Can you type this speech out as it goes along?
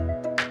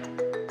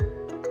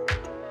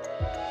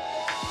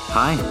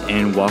Hi,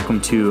 and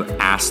welcome to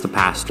Ask the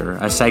Pastor,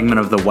 a segment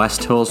of the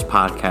West Hills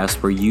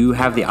podcast where you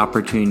have the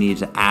opportunity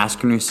to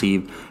ask and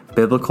receive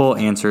biblical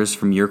answers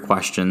from your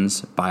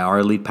questions by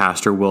our lead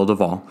pastor, Will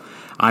Duvall.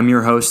 I'm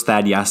your host,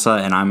 Thad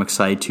Yessa, and I'm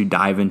excited to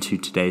dive into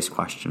today's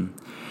question.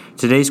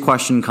 Today's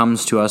question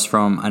comes to us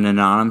from an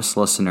anonymous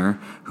listener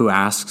who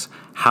asks,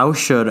 how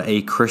should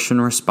a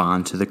Christian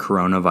respond to the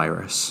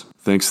coronavirus?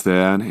 Thanks,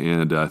 Thad,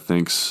 and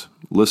thanks,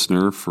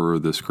 listener, for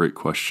this great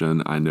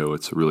question. I know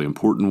it's a really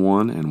important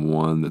one and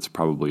one that's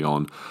probably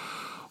on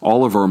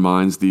all of our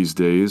minds these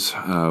days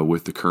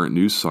with the current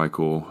news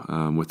cycle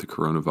with the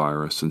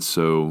coronavirus. And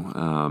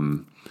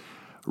so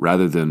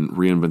rather than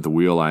reinvent the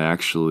wheel, I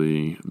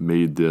actually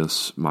made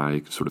this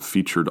my sort of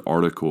featured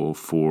article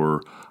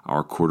for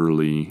our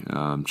quarterly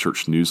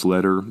church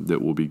newsletter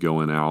that will be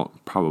going out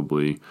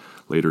probably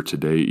later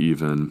today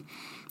even.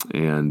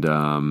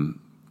 And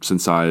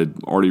since I had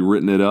already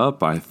written it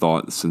up, I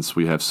thought since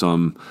we have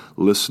some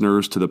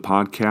listeners to the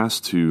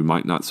podcast who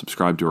might not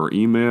subscribe to our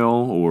email,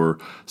 or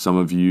some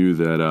of you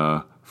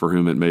that for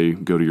whom it may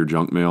go to your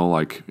junk mail,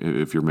 like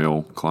if your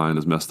mail client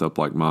is messed up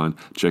like mine,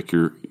 check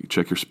your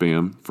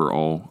spam for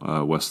all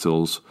West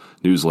Hills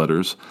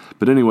newsletters.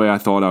 But anyway, I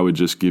thought I would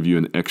just give you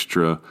an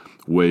extra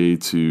way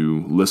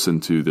to listen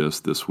to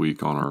this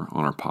week on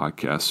our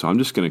podcast. So I'm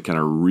just going to kind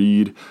of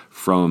read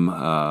from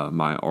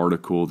my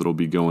article that'll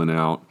be going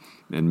out,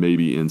 and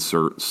maybe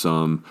insert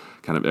some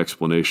kind of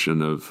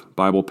explanation of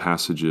Bible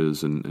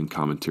passages and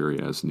commentary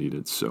as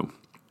needed. So,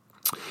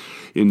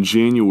 in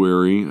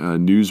January,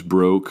 news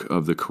broke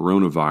of the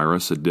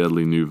coronavirus, a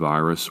deadly new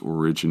virus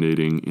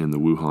originating in the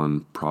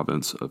Wuhan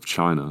province of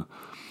China.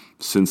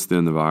 Since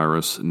then, the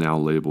virus, now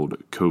labeled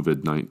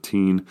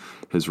COVID-19,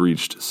 has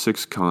reached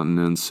 6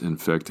 continents,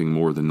 infecting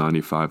more than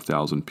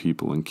 95,000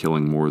 people and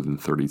killing more than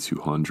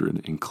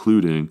 3,200,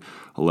 including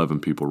 11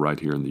 people right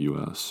here in the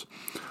U.S.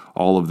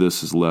 All of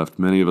this has left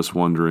many of us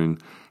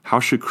wondering, how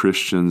should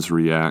Christians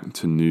react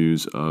to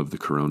news of the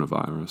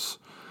coronavirus?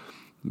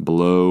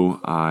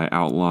 Below, I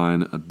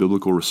outline a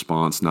biblical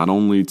response not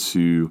only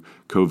to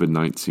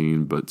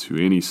COVID-19, but to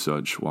any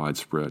such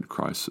widespread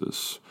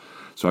crisis.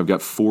 So I've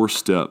got 4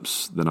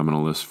 steps that I'm going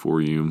to list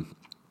for you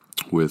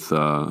with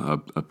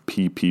a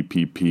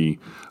PPPP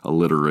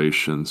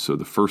alliteration. So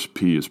the first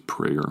P is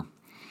prayer.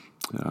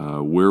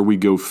 Where we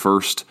go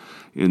first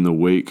in the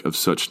wake of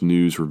such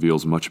news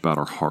reveals much about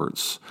our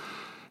hearts.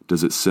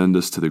 Does it send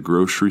us to the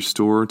grocery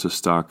store to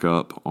stock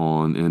up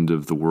on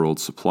end-of-the-world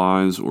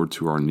supplies, or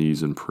to our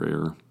knees in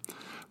prayer?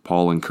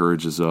 Paul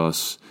encourages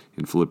us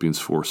in Philippians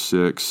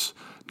 4:6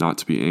 not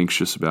to be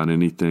anxious about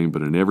anything,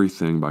 but in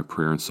everything by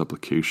prayer and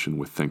supplication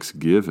with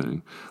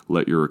thanksgiving,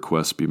 let your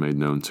requests be made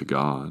known to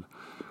God.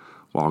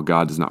 While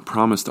God does not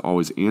promise to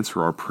always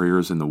answer our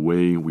prayers in the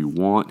way we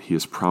want, He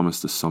has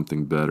promised us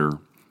something better.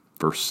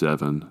 Verse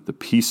 7, the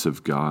peace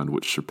of God,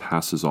 which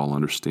surpasses all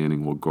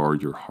understanding, will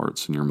guard your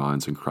hearts and your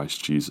minds in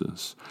Christ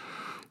Jesus.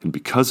 And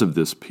because of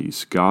this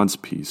peace, God's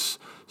peace,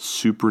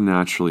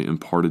 supernaturally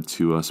imparted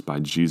to us by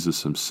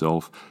Jesus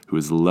Himself, who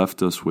has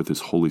left us with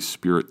His Holy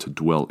Spirit to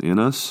dwell in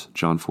us,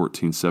 John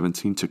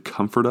 14:17, to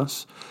comfort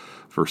us.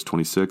 Verse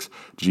 26,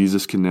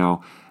 Jesus can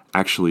now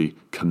actually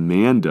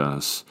command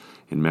us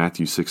in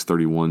Matthew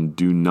 6:31,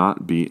 do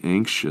not be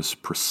anxious,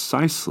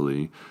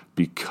 precisely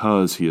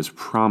because He has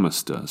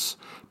promised us,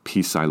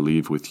 peace I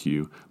leave with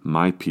you,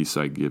 my peace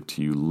I give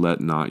to you.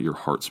 Let not your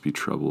hearts be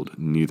troubled,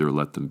 neither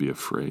let them be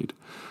afraid.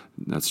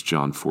 That's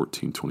John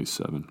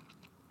 14:27.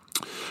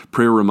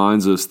 Prayer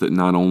reminds us that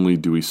not only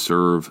do we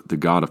serve the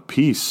God of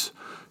peace,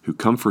 who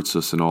comforts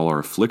us in all our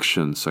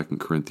affliction, 2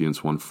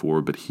 Corinthians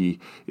 1:4, but He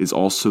is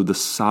also the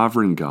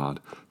sovereign God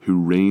who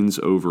reigns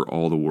over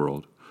all the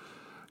world.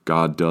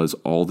 God does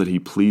all that He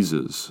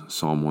pleases,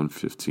 Psalm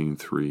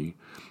 115:3,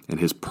 and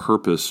His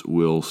purpose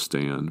will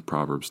stand,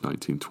 Proverbs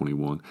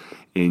 19:21.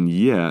 And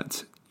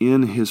yet,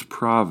 in His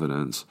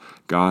providence,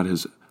 God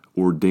has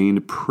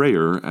ordained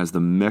prayer as the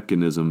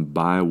mechanism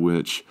by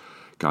which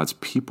God's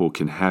people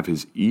can have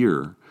His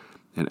ear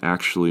and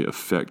actually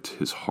affect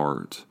His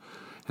heart.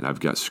 And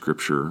I've got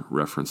scripture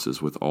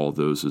references with all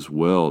those as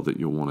well that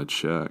you'll want to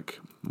check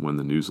when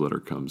the newsletter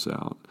comes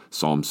out.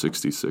 Psalm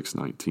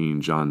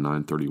 66:19, John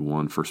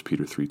 9:31, 1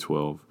 Peter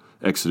 3:12,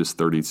 Exodus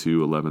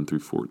 32:11 through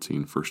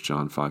 14, 1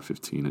 John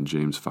 5:15, and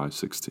James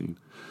 5:16.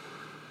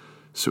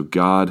 So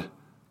God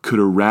could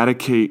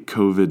eradicate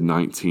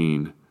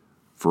COVID-19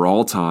 for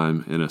all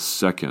time in a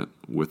second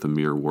with a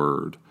mere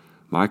word.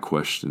 My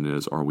question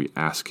is, are we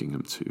asking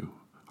Him to?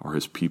 Are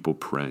His people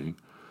praying?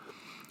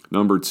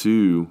 Number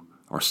 2,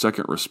 our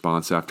second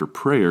response after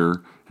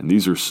prayer, and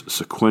these are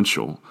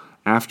sequential,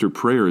 after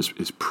prayer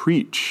is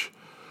preach.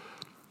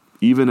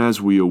 Even as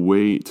we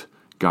await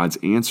God's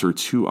answer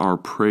to our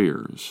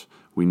prayers,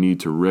 we need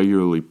to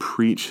regularly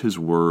preach His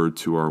word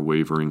to our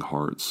wavering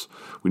hearts.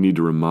 We need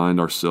to remind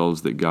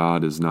ourselves that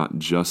God is not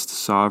just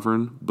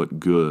sovereign, but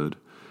good,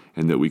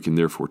 and that we can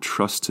therefore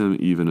trust Him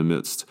even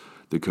amidst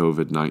the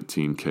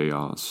COVID-19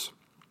 chaos.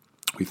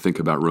 We think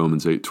about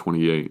Romans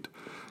 8:28.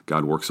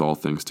 God works all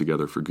things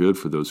together for good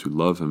for those who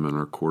love him and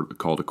are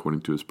called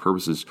according to his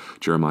purposes.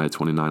 Jeremiah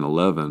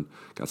 29:11,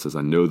 God says,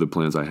 I know the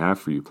plans I have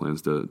for you,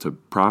 plans to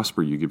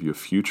prosper you, give you a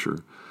future.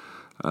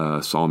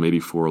 Psalm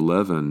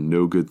 84:11,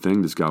 no good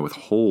thing does God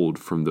withhold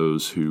from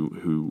those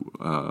who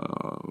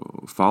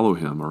follow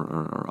him or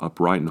are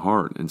upright in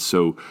heart. And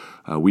so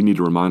we need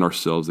to remind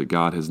ourselves that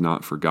God has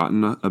not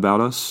forgotten about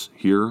us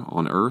here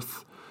on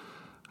earth.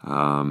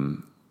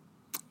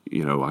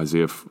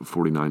 Isaiah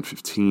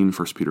 49:15,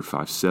 1 Peter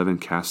 5:7,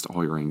 cast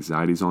all your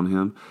anxieties on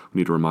him. We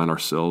need to remind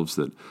ourselves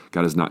that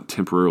God has not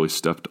temporarily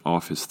stepped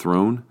off his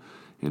throne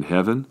in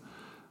heaven,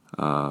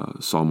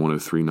 Psalm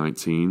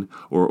 103:19,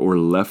 or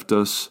left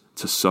us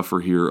to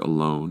suffer here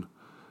alone,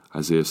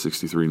 Isaiah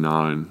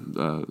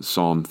 63:9,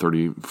 Psalm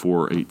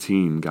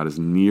 34:18, God is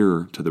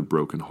near to the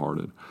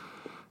brokenhearted.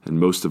 And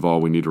most of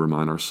all, we need to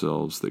remind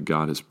ourselves that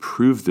God has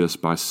proved this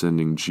by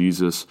sending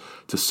Jesus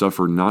to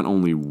suffer not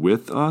only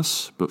with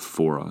us, but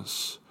for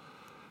us.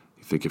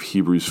 You think of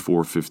Hebrews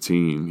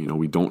 4:15,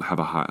 we don't have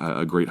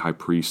a great high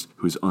priest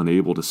who is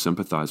unable to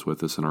sympathize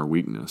with us in our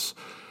weakness.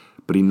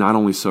 But he not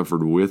only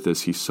suffered with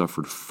us, he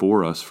suffered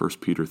for us.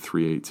 1 Peter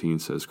 3:18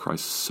 says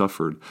Christ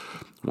suffered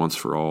once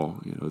for all,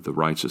 the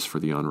righteous for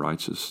the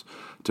unrighteous,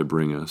 to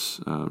bring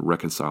us,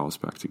 reconcile us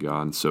back to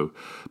God. And so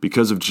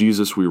because of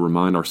Jesus, we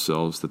remind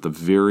ourselves that the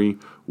very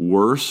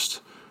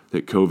worst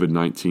that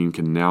COVID-19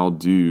 can now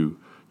do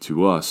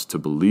to us, to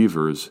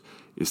believers,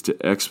 is to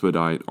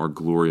expedite our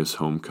glorious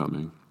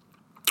homecoming.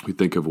 We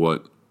think of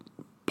what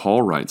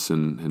Paul writes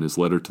in his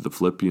letter to the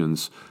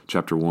Philippians,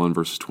 chapter 1,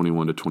 verses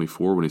 21 to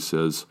 24, when he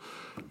says,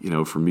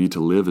 for me to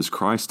live is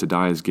Christ, to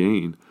die is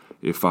gain.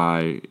 If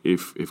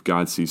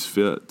God sees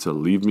fit to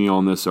leave me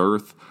on this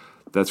earth,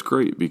 that's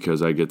great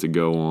because I get to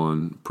go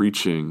on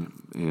preaching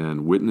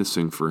and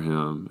witnessing for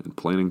him and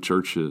planting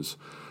churches.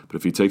 But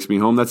if he takes me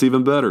home, that's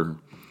even better.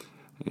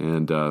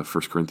 And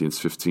 1 Corinthians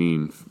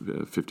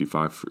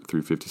 15:55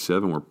 through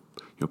 57, where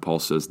Paul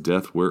says,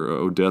 death,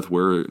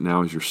 where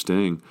now is your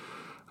sting?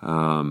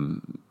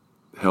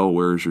 Hell,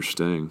 where is your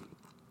sting?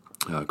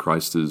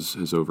 Christ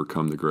has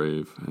overcome the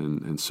grave,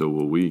 and so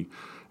will we.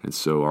 And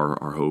so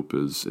our hope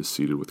is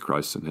seated with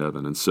Christ in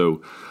heaven. And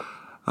so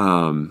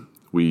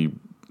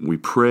we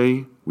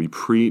pray, we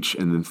preach,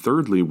 and then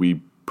thirdly,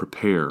 we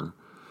prepare.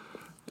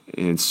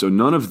 And so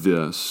none of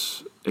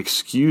this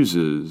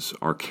excuses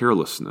our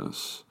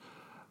carelessness.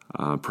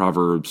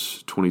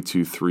 Proverbs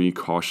 22:3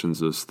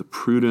 cautions us, the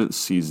prudent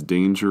sees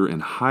danger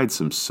and hides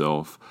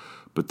himself,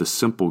 but the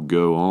simple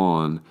go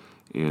on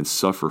and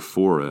suffer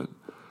for it.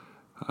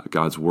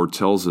 God's word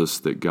tells us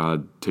that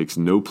God takes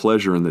no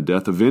pleasure in the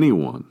death of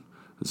anyone.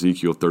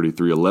 Ezekiel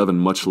 33:11,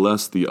 much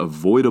less the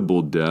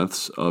avoidable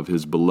deaths of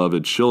his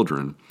beloved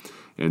children.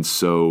 And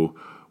so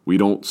we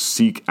don't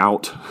seek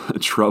out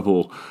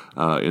trouble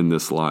in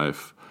this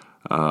life.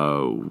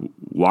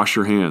 Wash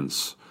your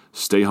hands.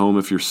 Stay home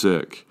if you're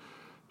sick.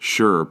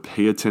 Sure,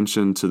 pay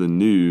attention to the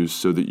news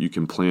so that you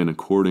can plan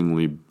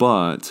accordingly,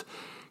 but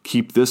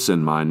keep this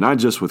in mind, not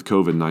just with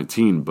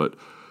COVID-19, but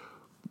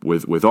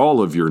with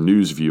all of your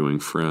news viewing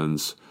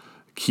friends.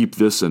 Keep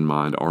this in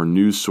mind. Our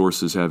news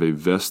sources have a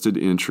vested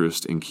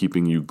interest in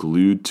keeping you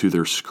glued to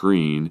their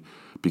screen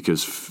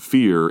because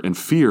fear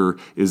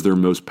is their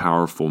most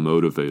powerful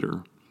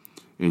motivator.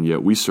 And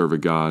yet we serve a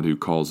God who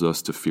calls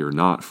us to fear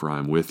not, for I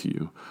am with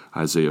you.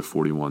 Isaiah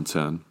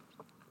 41:10.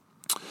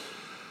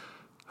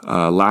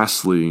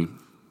 Lastly,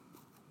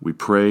 we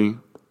pray,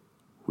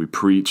 we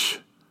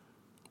preach,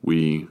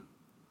 we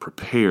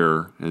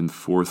prepare, and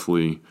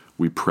fourthly,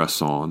 we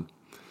press on.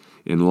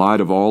 In light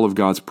of all of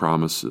God's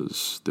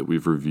promises that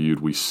we've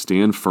reviewed, we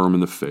stand firm in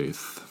the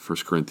faith.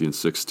 1 Corinthians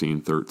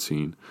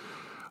 16:13.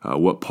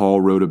 What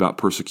Paul wrote about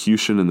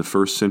persecution in the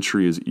first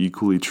century is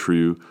equally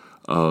true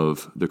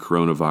of the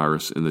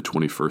coronavirus in the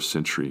 21st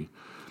century.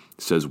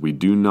 It says, we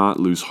do not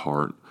lose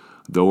heart.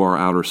 Though our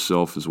outer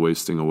self is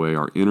wasting away,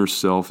 our inner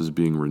self is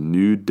being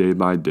renewed day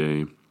by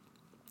day.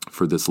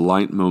 For this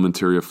light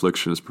momentary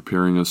affliction is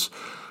preparing us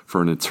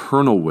for an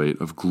eternal weight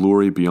of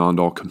glory beyond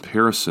all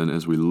comparison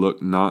as we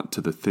look not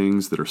to the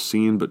things that are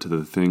seen, but to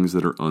the things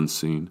that are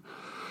unseen.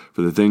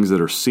 For the things that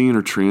are seen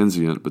are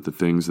transient, but the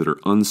things that are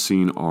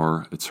unseen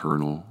are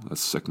eternal.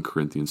 That's 2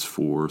 Corinthians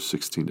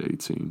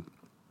 4:16-18.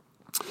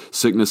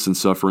 Sickness and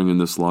suffering in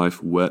this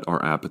life whet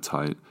our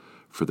appetite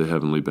for the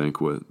heavenly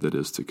banquet that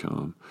is to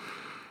come.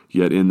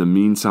 Yet in the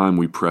meantime,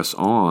 we press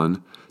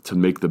on to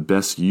make the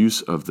best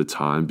use of the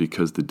time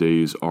because the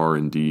days are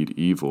indeed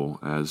evil,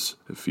 as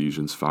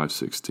Ephesians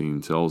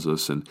 5:16 tells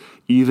us. And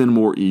even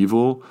more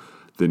evil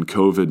than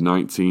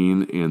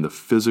COVID-19 and the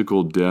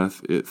physical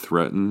death it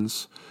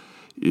threatens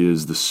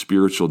is the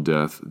spiritual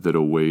death that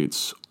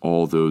awaits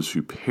all those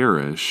who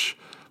perish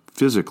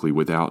physically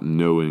without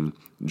knowing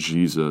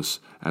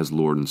Jesus as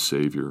Lord and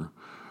Savior.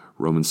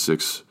 Romans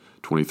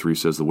 6:23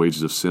 says, the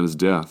wages of sin is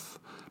death,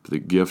 but the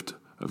gift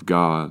of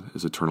God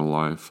is eternal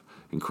life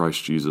in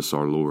Christ Jesus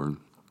our Lord.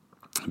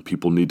 And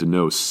people need to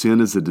know sin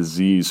is a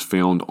disease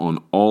found on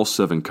all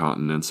 7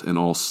 continents and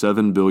all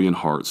 7 billion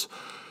hearts,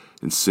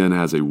 and sin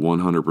has a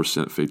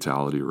 100%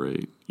 fatality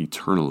rate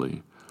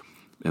eternally.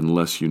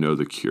 unless you know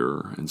the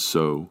cure. And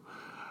so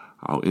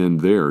I'll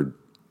end there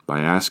by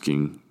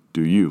asking,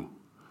 do you?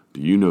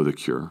 Do you know the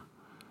cure?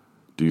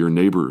 Do your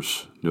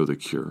neighbors know the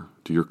cure?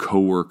 Do your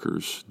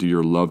coworkers? Do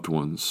your loved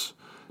ones?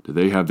 Do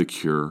they have the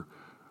cure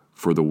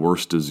for the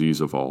worst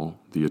disease of all,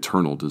 the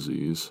eternal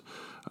disease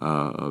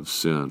of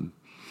sin?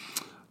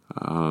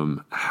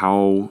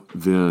 How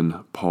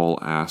then, Paul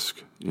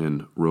asks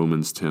in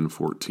Romans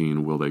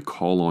 10:14, will they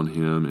call on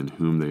him in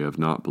whom they have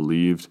not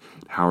believed?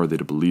 How are they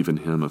to believe in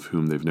him of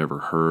whom they've never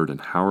heard? And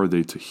how are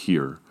they to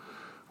hear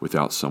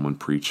without someone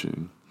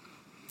preaching?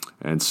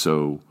 And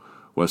so,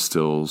 West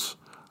Hills,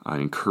 I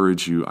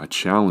encourage you, I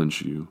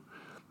challenge you,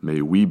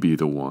 may we be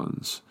the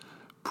ones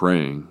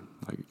praying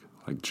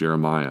like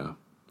Jeremiah,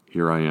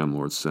 here I am,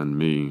 Lord, send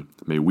me.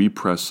 May we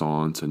press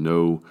on to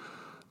know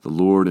the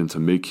Lord and to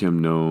make him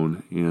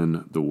known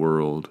in the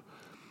world,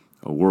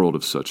 a world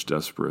of such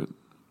desperate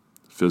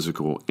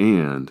physical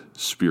and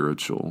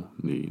spiritual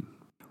need.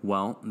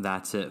 Well,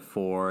 that's it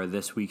for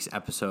this week's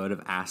episode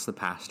of Ask the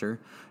Pastor.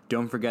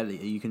 Don't forget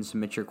that you can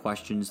submit your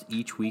questions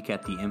each week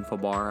at the info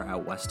bar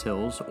at West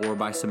Hills or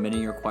by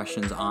submitting your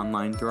questions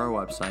online through our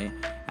website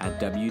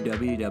at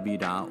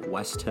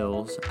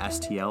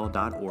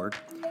www.westhillsstl.org.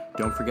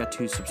 Don't forget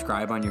to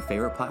subscribe on your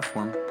favorite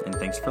platform, and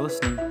thanks for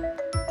listening.